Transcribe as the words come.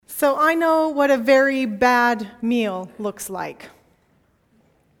So I know what a very bad meal looks like.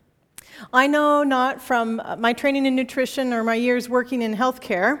 I know not from my training in nutrition or my years working in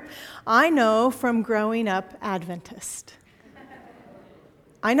healthcare. I know from growing up Adventist.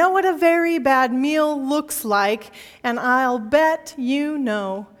 I know what a very bad meal looks like, and I'll bet you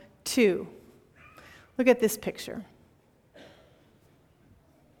know too. Look at this picture.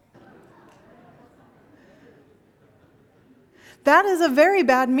 That is a very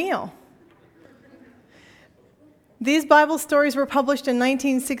bad meal. These Bible stories were published in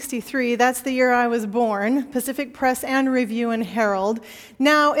 1963. That's the year I was born. Pacific Press and Review and Herald.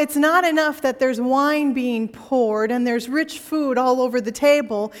 Now, it's not enough that there's wine being poured and there's rich food all over the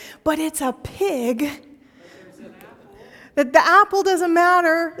table, but it's a pig. That the apple doesn't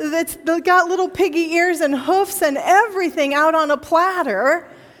matter. It's got little piggy ears and hoofs and everything out on a platter.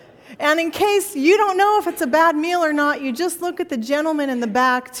 And in case you don't know if it's a bad meal or not, you just look at the gentleman in the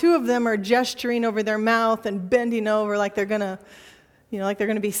back. Two of them are gesturing over their mouth and bending over like they're gonna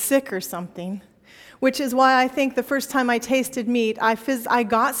be sick or something. Which is why I think the first time I tasted meat, I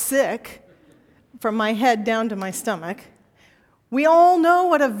got sick from my head down to my stomach. We all know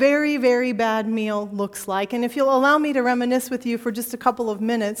what a very, very bad meal looks like. And if you'll allow me to reminisce with you for just a couple of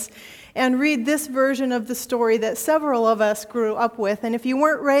minutes and read this version of the story that several of us grew up with. And if you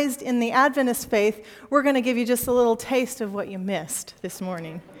weren't raised in the Adventist faith, we're going to give you just a little taste of what you missed this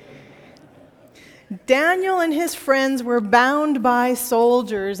morning. Daniel and his friends were bound by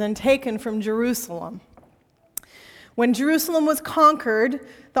soldiers and taken from Jerusalem. When Jerusalem was conquered,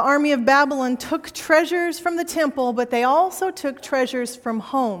 the army of Babylon took treasures from the temple, but they also took treasures from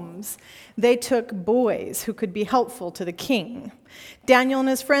homes. They took boys who could be helpful to the king. Daniel and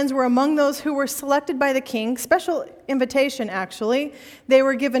his friends were among those who were selected by the king, special invitation actually. They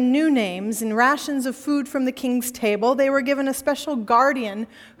were given new names and rations of food from the king's table. They were given a special guardian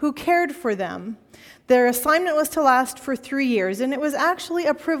who cared for them. Their assignment was to last for 3 years, and it was actually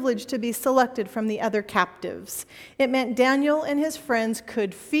a privilege to be selected from the other captives. It meant Daniel and his friends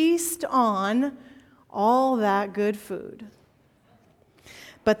could feast on all that good food.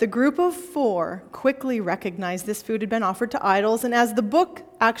 But the group of 4 quickly recognized this food had been offered to idols, and as the book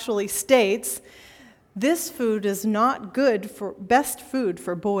actually states, this food is not best food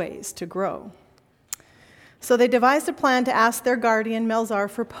for boys to grow. So they devised a plan to ask their guardian, Melzar,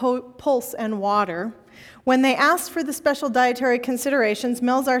 for pulse and water. When they asked for the special dietary considerations,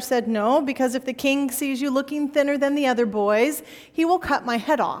 Melzar said no, because if the king sees you looking thinner than the other boys, he will cut my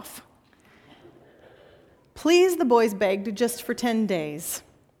head off. Please, the boys begged, just for 10 days.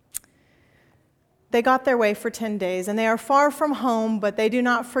 They got their way for 10 days, and they are far from home, but they do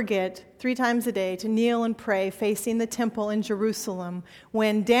not forget 3 times a day to kneel and pray facing the temple in Jerusalem.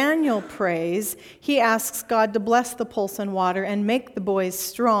 When Daniel prays, he asks God to bless the pulse and water and make the boys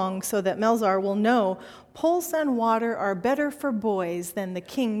strong so that Melzar will know pulse and water are better for boys than the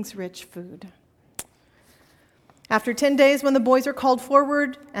king's rich food. After 10 days, when the boys are called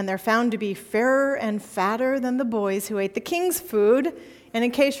forward and they're found to be fairer and fatter than the boys who ate the king's food, and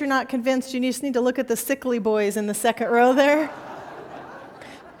in case you're not convinced, you just need to look at the sickly boys in the second row there.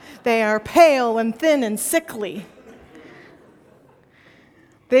 They are pale and thin and sickly.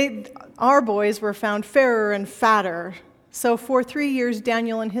 Our boys were found fairer and fatter. So for 3 years,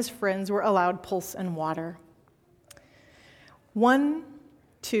 Daniel and his friends were allowed pulse and water. 1,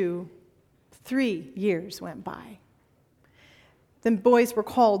 2, 3 years went by. The boys were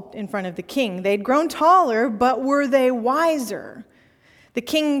called in front of the king. They'd grown taller, but were they wiser? The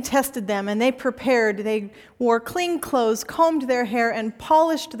king tested them, and they prepared. They wore clean clothes, combed their hair, and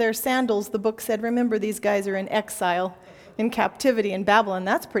polished their sandals. The book said, remember, these guys are in exile, in captivity in Babylon.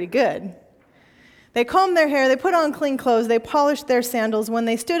 That's pretty good. They combed their hair, they put on clean clothes, they polished their sandals. When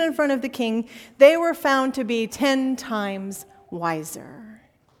they stood in front of the king, they were found to be 10 times wiser.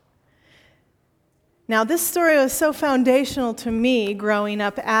 Now, this story was so foundational to me growing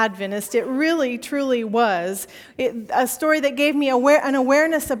up Adventist. It really, truly was a story that gave me an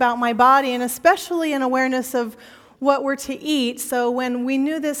awareness about my body, and especially an awareness of what we're to eat. So when we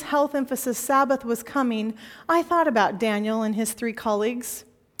knew this health emphasis Sabbath was coming, I thought about Daniel and his 3 colleagues.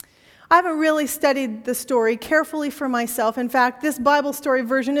 I haven't really studied the story carefully for myself. In fact, this Bible story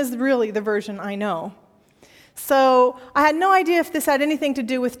version is really the version I know. So I had no idea if this had anything to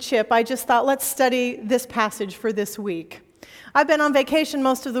do with Chip. I just thought, let's study this passage for this week. I've been on vacation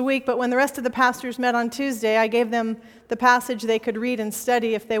most of the week, but when the rest of the pastors met on Tuesday, I gave them the passage they could read and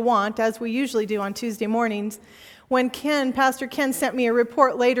study if they want, as we usually do on Tuesday mornings. When Pastor Ken sent me a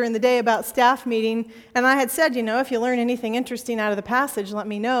report later in the day about staff meeting, and I had said, if you learn anything interesting out of the passage, let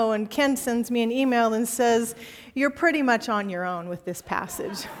me know. And Ken sends me an email and says, you're pretty much on your own with this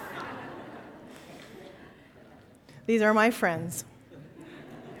passage. These are my friends.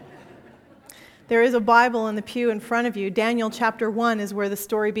 There is a Bible in the pew in front of you. Daniel chapter 1 is where the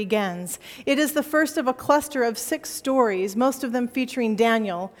story begins. It is the first of a cluster of 6 stories, most of them featuring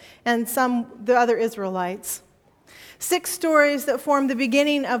Daniel and the other Israelites. 6 stories that form the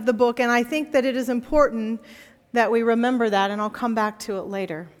beginning of the book, and I think that it is important that we remember that, and I'll come back to it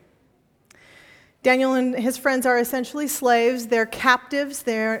later. Daniel and his friends are essentially slaves. They're captives.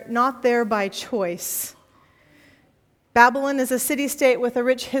 They're not there by choice. Babylon is a city-state with a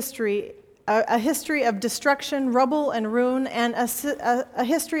rich history, a history of destruction, rubble, and ruin, and a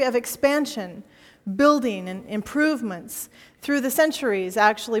history of expansion, building, and improvements. Through the centuries,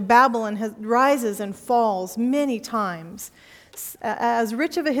 actually, Babylon rises and falls many times, as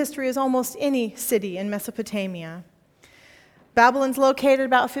rich of a history as almost any city in Mesopotamia. Babylon's located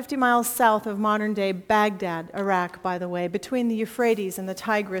about 50 miles south of modern-day Baghdad, Iraq, by the way, between the Euphrates and the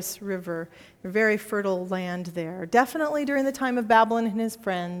Tigris River. A very fertile land there. Definitely during the time of Babylon and his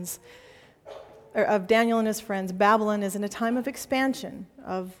friends, or of Daniel and his friends, Babylon is in a time of expansion,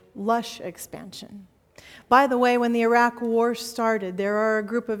 of lush expansion. By the way, when the Iraq War started, there are a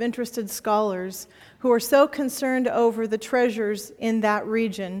group of interested scholars who are so concerned over the treasures in that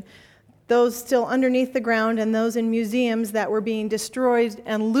region, those still underneath the ground and those in museums that were being destroyed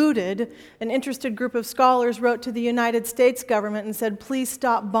and looted. An interested group of scholars wrote to the United States government and said, please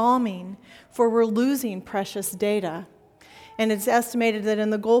stop bombing, for we're losing precious data. And it's estimated that in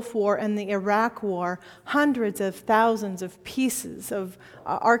the Gulf War and the Iraq War, hundreds of thousands of pieces of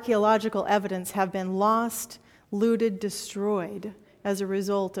archaeological evidence have been lost, looted, destroyed as a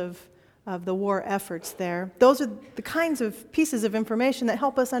result of the war efforts there. Those are the kinds of pieces of information that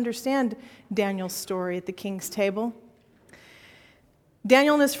help us understand Daniel's story at the king's table.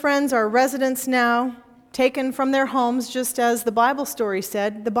 Daniel and his friends are residents now, taken from their homes, just as the Bible story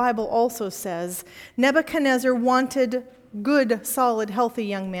said. The Bible also says Nebuchadnezzar wanted good, solid, healthy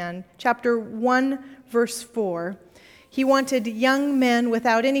young men. Chapter 1, verse 4. He wanted young men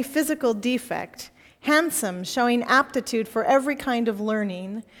without any physical defect, handsome, showing aptitude for every kind of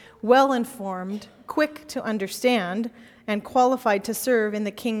learning, well-informed, quick to understand, and qualified to serve in the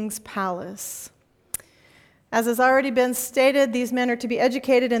king's palace. As has already been stated, these men are to be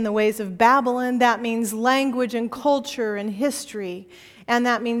educated in the ways of Babylon. That means language and culture and history, and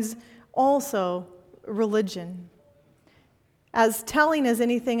that means also religion. As telling as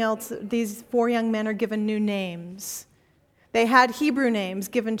anything else, these 4 young men are given new names. They had Hebrew names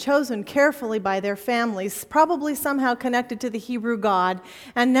chosen carefully by their families, probably somehow connected to the Hebrew God.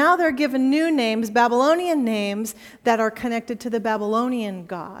 And now they're given new names, Babylonian names, that are connected to the Babylonian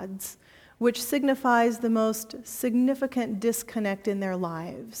gods, which signifies the most significant disconnect in their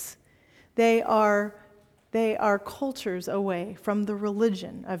lives. They are cultures away from the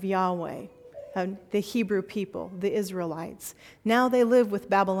religion of Yahweh, the Hebrew people, the Israelites. Now they live with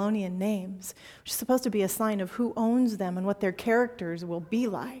Babylonian names, which is supposed to be a sign of who owns them and what their characters will be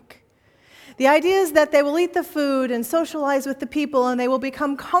like. The idea is that they will eat the food and socialize with the people, and they will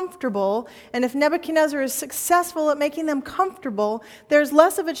become comfortable. And if Nebuchadnezzar is successful at making them comfortable, there's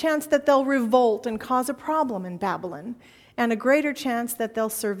less of a chance that they'll revolt and cause a problem in Babylon, and a greater chance that they'll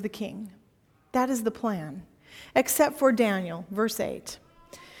serve the king. That is the plan. Except for Daniel, verse 8.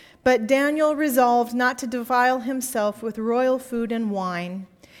 But Daniel resolved not to defile himself with royal food and wine.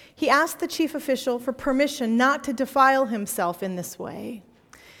 He asked the chief official for permission not to defile himself in this way.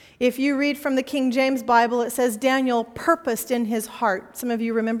 If you read from the King James Bible, it says Daniel purposed in his heart. Some of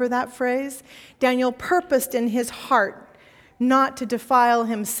you remember that phrase? Daniel purposed in his heart not to defile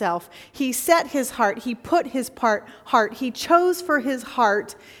himself. He set his heart, he put his heart, he chose for his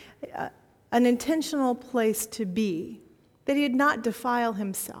heart an intentional place to be, that he did not defile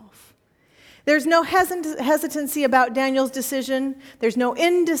himself. There's no hesitancy about Daniel's decision. There's no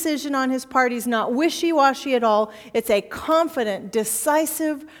indecision on his part. He's not wishy-washy at all. It's a confident,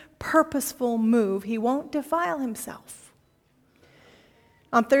 decisive, purposeful move. He won't defile himself.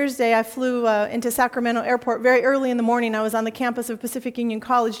 On Thursday, I flew into Sacramento Airport very early in the morning. I was on the campus of Pacific Union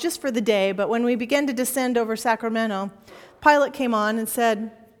College just for the day, but when we began to descend over Sacramento, the pilot came on and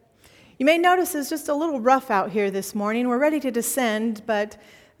said, "You may notice it's just a little rough out here this morning. We're ready to descend, but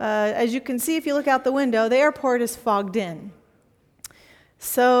as you can see if you look out the window, the airport is fogged in.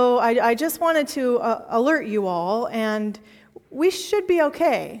 So I just wanted to alert you all, and we should be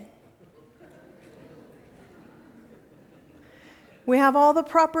okay. We have all the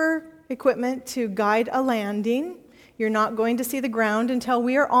proper equipment to guide a landing. You're not going to see the ground until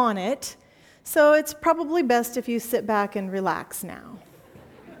we are on it, so it's probably best if you sit back and relax now.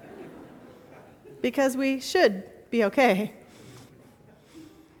 Because we should be okay."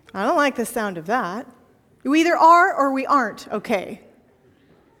 I don't like the sound of that. We either are or we aren't okay.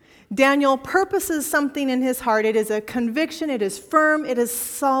 Daniel purposes something in his heart. It is a conviction. It is firm. It is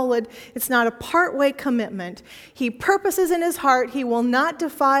solid. It's not a part-way commitment. He purposes in his heart he will not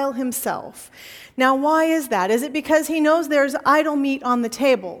defile himself. Now, why is that? Is it because he knows there's idol meat on the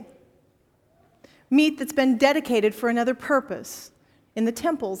table? Meat that's been dedicated for another purpose in the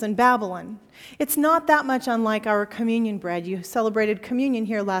temples in Babylon. It's not that much unlike our communion bread. You celebrated communion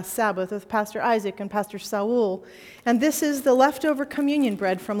here last Sabbath with Pastor Isaac and Pastor Saul, and this is the leftover communion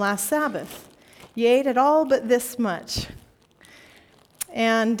bread from last Sabbath. You ate it all but this much.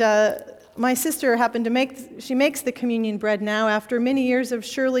 And my sister happened to she makes the communion bread now after many years of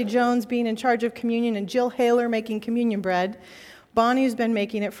Shirley Jones being in charge of communion and Jill Haler making communion bread. Bonnie's been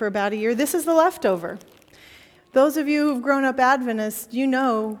making it for about a year. This is the leftover. Those of you who've grown up Adventists, you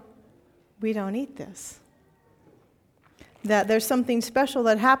know we don't eat this. That there's something special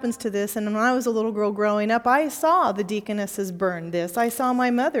that happens to this. And when I was a little girl growing up, I saw the deaconesses burn this. I saw my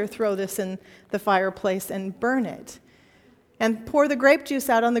mother throw this in the fireplace and burn it. And pour the grape juice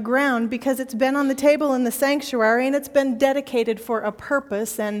out on the ground because it's been on the table in the sanctuary and it's been dedicated for a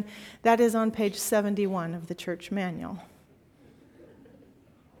purpose. And that is on page 71 of the church manual.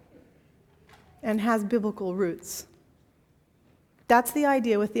 And has biblical roots. That's the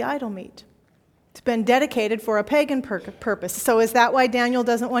idea with the idol meat. It's been dedicated for a pagan purpose. So is that why Daniel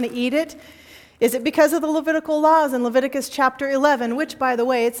doesn't want to eat it? Is it because of the Levitical laws in Leviticus chapter 11, which, by the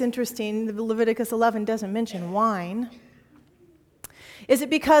way, it's interesting, Leviticus 11 doesn't mention wine. Is it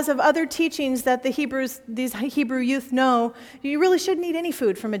because of other teachings that these Hebrew youth know, you really shouldn't eat any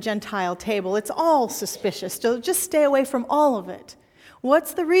food from a Gentile table? It's all suspicious. So just stay away from all of it.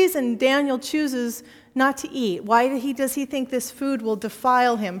 What's the reason Daniel chooses not to eat? Why does he think this food will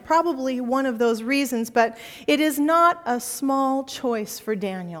defile him? Probably one of those reasons, but it is not a small choice for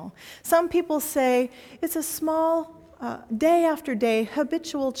Daniel. Some people say it's a small, day after day,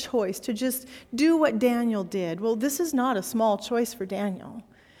 habitual choice to just do what Daniel did. Well, this is not a small choice for Daniel.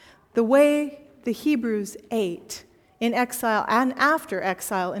 The way the Hebrews ate in exile and after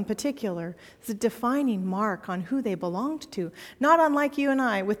exile in particular is a defining mark on who they belonged to. Not unlike you and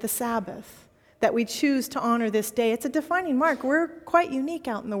I with the Sabbath, that we choose to honor this day. It's a defining mark. We're quite unique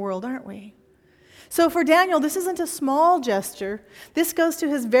out in the world, aren't we? So for Daniel, this isn't a small gesture. This goes to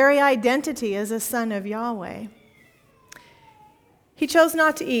his very identity as a son of Yahweh. He chose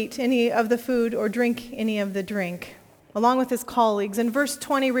not to eat any of the food or drink any of the drink, along with his colleagues. And verse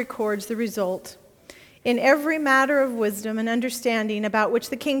 20 records the result. In every matter of wisdom and understanding about which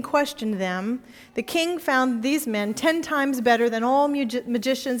the king questioned them, the king found these men 10 times better than all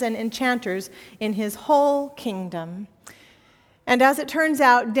magicians and enchanters in his whole kingdom. And as it turns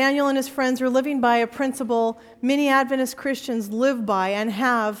out, Daniel and his friends were living by a principle many Adventist Christians live by and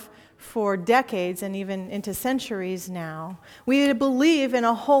have for decades and even into centuries now. We believe in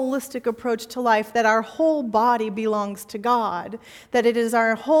a holistic approach to life, that our whole body belongs to God, that it is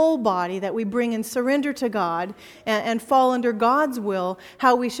our whole body that we bring and surrender to God and fall under God's will,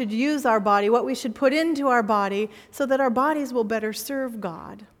 how we should use our body, what we should put into our body so that our bodies will better serve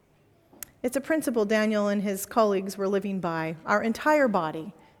God. It's a principle Daniel and his colleagues were living by. Our entire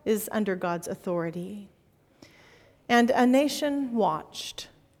body is under God's authority. And a nation watched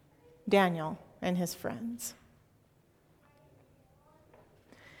Daniel and his friends.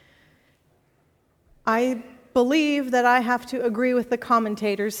 I believe that I have to agree with the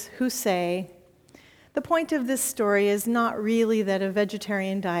commentators who say the point of this story is not really that a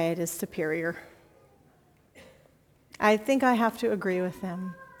vegetarian diet is superior. I think I have to agree with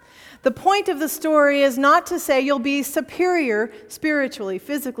them. The point of the story is not to say you'll be superior spiritually,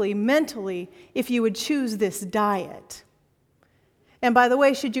 physically, mentally if you would choose this diet. And by the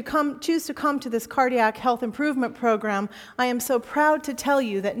way, should you choose to come to this cardiac health improvement program, I am so proud to tell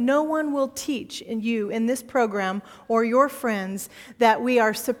you that no one will teach you in this program or your friends that we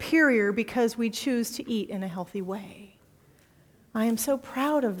are superior because we choose to eat in a healthy way. I am so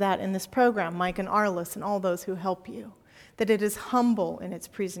proud of that in this program, Mike and Arliss and all those who help you, that it is humble in its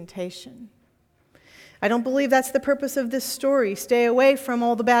presentation. I don't believe that's the purpose of this story. Stay away from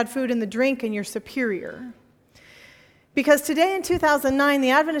all the bad food and the drink and you're superior. Because today in 2009, the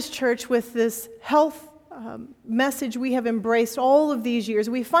Adventist Church, with this health message we have embraced all of these years,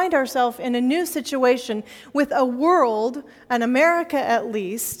 we find ourselves in a new situation with a world, and America at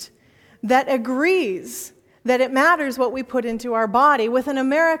least, that agrees that it matters what we put into our body, with an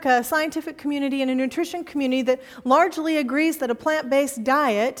America, a scientific community and a nutrition community that largely agrees that a plant-based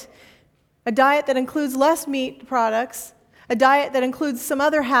diet, a diet that includes less meat products, A diet that includes some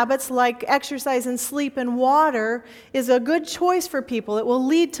other habits like exercise and sleep and water is a good choice for people. It will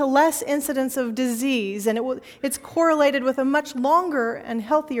lead to less incidence of disease, and it's correlated with a much longer and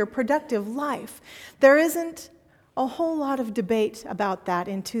healthier, productive life. There isn't a whole lot of debate about that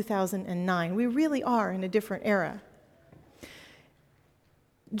in 2009. We really are in a different era.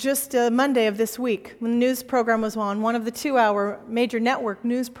 Just Monday of this week, when the news program was on, one of the 2-hour major network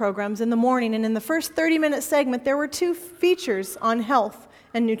news programs in the morning, and in the first 30-minute segment, there were 2 features on health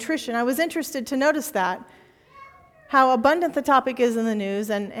and nutrition. I was interested to notice that, how abundant the topic is in the news,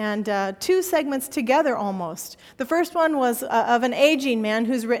 and 2 segments together almost. The first one was of an aging man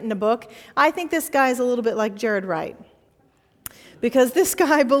who's written a book. I think this guy is a little bit like Jared Wright, because this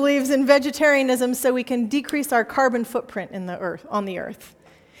guy believes in vegetarianism so we can decrease our carbon footprint on the earth.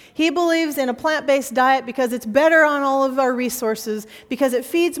 He believes in a plant-based diet because it's better on all of our resources, because it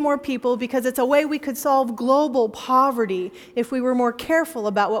feeds more people, because it's a way we could solve global poverty. If we were more careful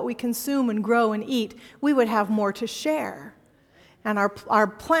about what we consume and grow and eat, we would have more to share. And our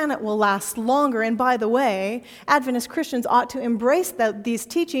planet will last longer. And by the way, Adventist Christians ought to embrace these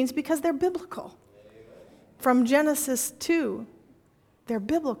teachings because they're biblical. From Genesis 2, they're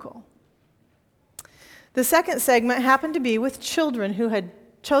biblical. The second segment happened to be with children who had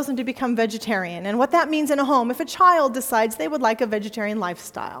chosen to become vegetarian, and what that means in a home if a child decides they would like a vegetarian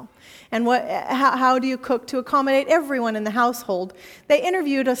lifestyle, and how do you cook to accommodate everyone in the household. They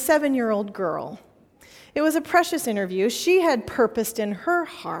interviewed a 7-year-old girl. It was a precious interview. She had purposed in her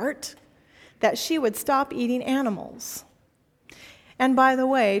heart that she would stop eating animals. And by the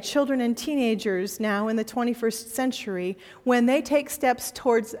way, children and teenagers now in the 21st century, when they take steps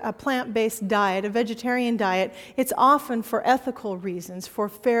towards a plant-based diet, a vegetarian diet, it's often for ethical reasons, for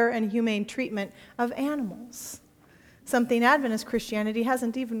fair and humane treatment of animals. Something Adventist Christianity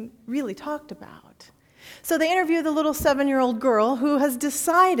hasn't even really talked about. So they interview the little 7-year-old girl who has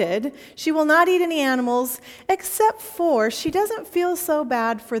decided she will not eat any animals, except for she doesn't feel so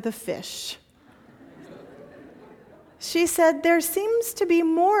bad for the fish. She said, there seems to be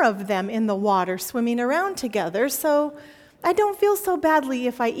more of them in the water swimming around together, so I don't feel so badly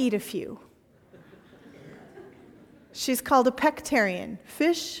if I eat a few. She's called a pectarian,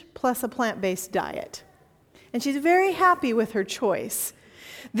 fish plus a plant-based diet. And she's very happy with her choice.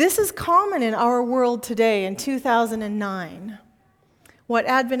 This is common in our world today in 2009. What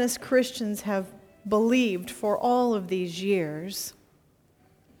Adventist Christians have believed for all of these years.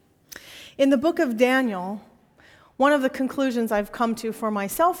 In the book of Daniel, one of the conclusions I've come to for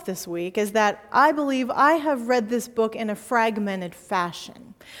myself this week is that I believe I have read this book in a fragmented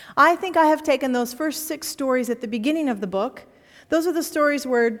fashion. I think I have taken those first 6 stories at the beginning of the book. Those are the stories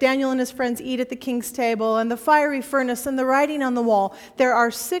where Daniel and his friends eat at the king's table, and the fiery furnace, and the writing on the wall. There are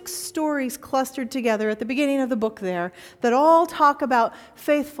 6 stories clustered together at the beginning of the book there that all talk about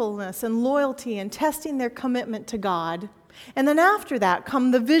faithfulness and loyalty and testing their commitment to God. And then after that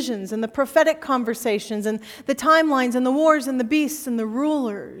come the visions and the prophetic conversations and the timelines and the wars and the beasts and the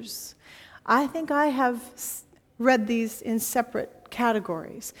rulers. I think I have read these in separate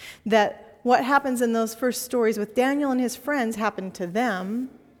categories. That what happens in those first stories with Daniel and his friends happened to them.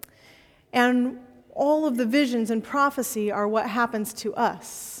 And all of the visions and prophecy are what happens to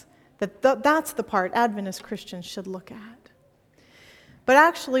us. That's the part Adventist Christians should look at. But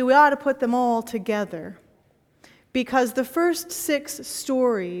actually, we ought to put them all together. Because the first 6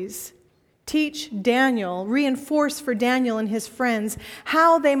 stories teach Daniel, reinforce for Daniel and his friends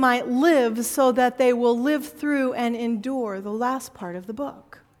how they might live so that they will live through and endure the last part of the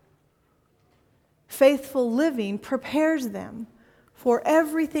book. Faithful living prepares them for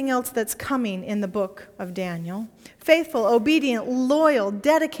everything else that's coming in the book of Daniel. Faithful, obedient, loyal,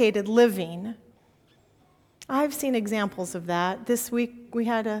 dedicated living. I've seen examples of that. This week we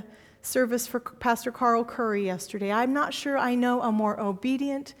had a service for Pastor Carl Curry yesterday. I'm not sure I know a more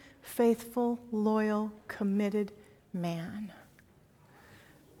obedient, faithful, loyal, committed man.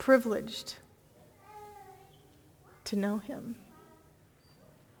 Privileged to know him.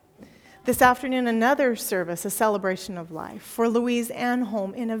 This afternoon, another service, a celebration of life for Louise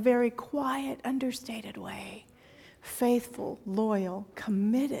Anholm in a very quiet, understated way. Faithful, loyal,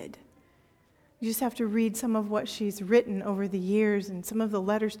 committed. You just have to read some of what she's written over the years and some of the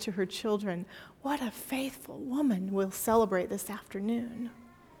letters to her children. What a faithful woman we'll celebrate this afternoon.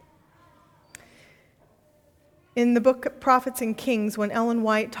 In the book Prophets and Kings, when Ellen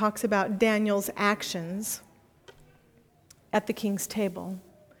White talks about Daniel's actions at the king's table,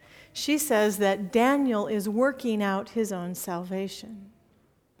 she says that Daniel is working out his own salvation.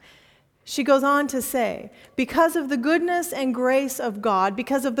 She goes on to say, because of the goodness and grace of God,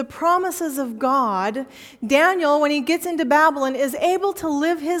 because of the promises of God, Daniel, when he gets into Babylon, is able to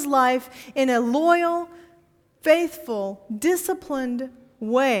live his life in a loyal, faithful, disciplined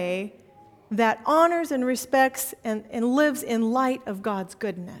way that honors and respects and lives in light of God's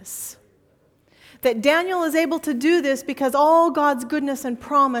goodness. That Daniel is able to do this because all God's goodness and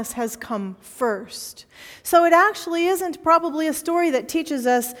promise has come first. So it actually isn't probably a story that teaches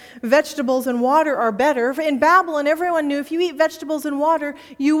us vegetables and water are better. In Babylon, everyone knew if you eat vegetables and water,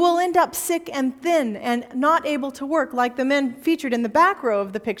 you will end up sick and thin and not able to work, like the men featured in the back row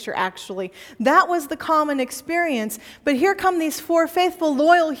of the picture, actually. That was the common experience. But here come these 4 faithful,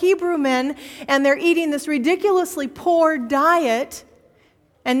 loyal Hebrew men, and they're eating this ridiculously poor diet.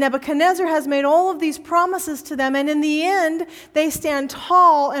 And Nebuchadnezzar has made all of these promises to them, and in the end, they stand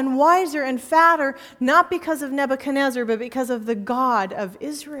tall and wiser and fatter, not because of Nebuchadnezzar, but because of the God of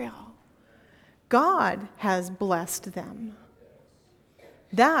Israel. God has blessed them.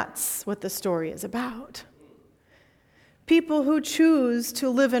 That's what the story is about. People who choose to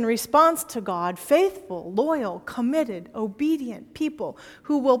live in response to God, faithful, loyal, committed, obedient people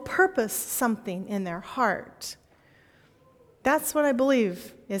who will purpose something in their heart. That's what I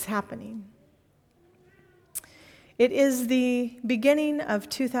believe is happening. It is the beginning of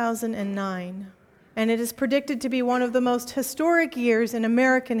 2009, and it is predicted to be one of the most historic years in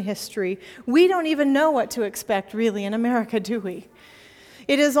American history. We don't even know what to expect, really, in America, do we?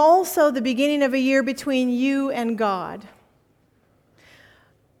 It is also the beginning of a year between you and God.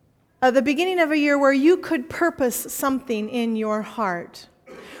 The beginning of a year where you could purpose something in your heart,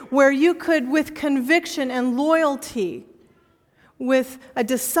 where you could, with conviction and loyalty, with a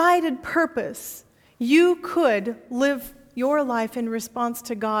decided purpose, you could live your life in response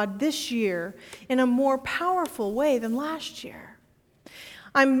to God this year in a more powerful way than last year.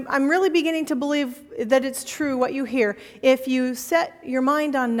 I'm really beginning to believe that it's true what you hear. If you set your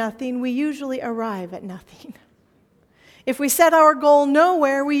mind on nothing, we usually arrive at nothing. If we set our goal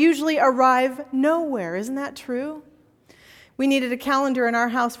nowhere, we usually arrive nowhere. Isn't that true? We needed a calendar in our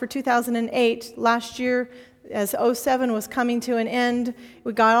house for 2008. Last year, as 2007 was coming to an end,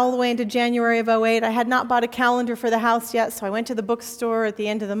 we got all the way into January of 2008. I had not bought a calendar for the house yet, so I went to the bookstore at the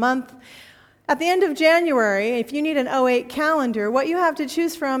end of the month. At the end of January, if you need an 2008 calendar, what you have to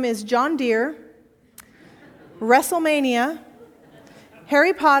choose from is John Deere, WrestleMania,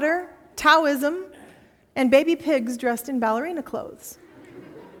 Harry Potter, Taoism, and baby pigs dressed in ballerina clothes.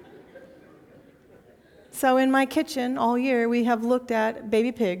 So in my kitchen all year, we have looked at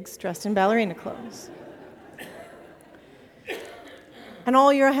baby pigs dressed in ballerina clothes. And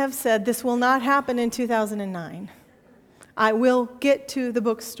all year I have said, this will not happen in 2009. I will get to the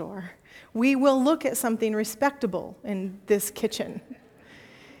bookstore. We will look at something respectable in this kitchen.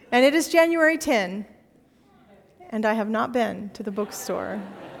 And it is January 10, and I have not been to the bookstore.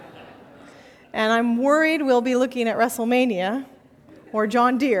 And I'm worried we'll be looking at WrestleMania or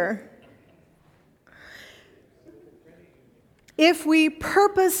John Deere. If we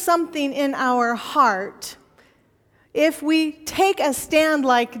purpose something in our heart, if we take a stand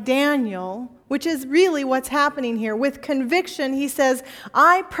like Daniel, which is really what's happening here, with conviction, he says,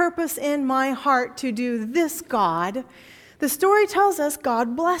 I purpose in my heart to do this, God. The story tells us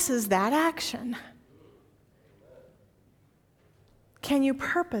God blesses that action. Can you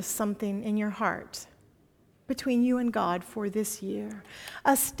purpose something in your heart between you and God for this year?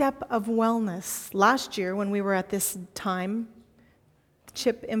 A step of wellness. Last year, when we were at this time,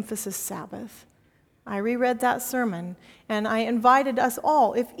 Chip Emphasis Sabbath, I reread that sermon, and I invited us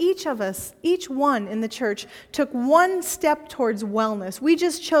all, if each of us, each one in the church, took one step towards wellness, we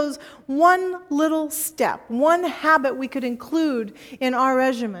just chose one little step, one habit we could include in our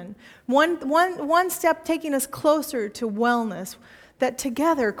regimen, one step taking us closer to wellness, that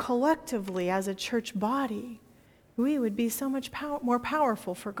together, collectively, as a church body, we would be so much more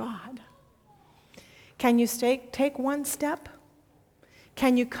powerful for God. Can you take one step?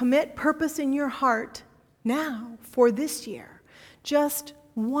 Can you commit purpose in your heart now for this year? Just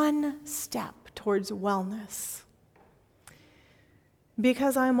one step towards wellness.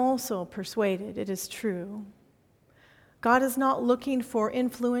 Because I'm also persuaded it is true. God is not looking for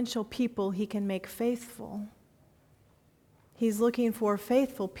influential people he can make faithful. He's looking for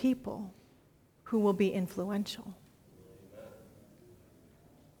faithful people who will be influential.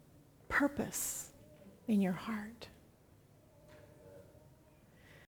 Purpose in your heart.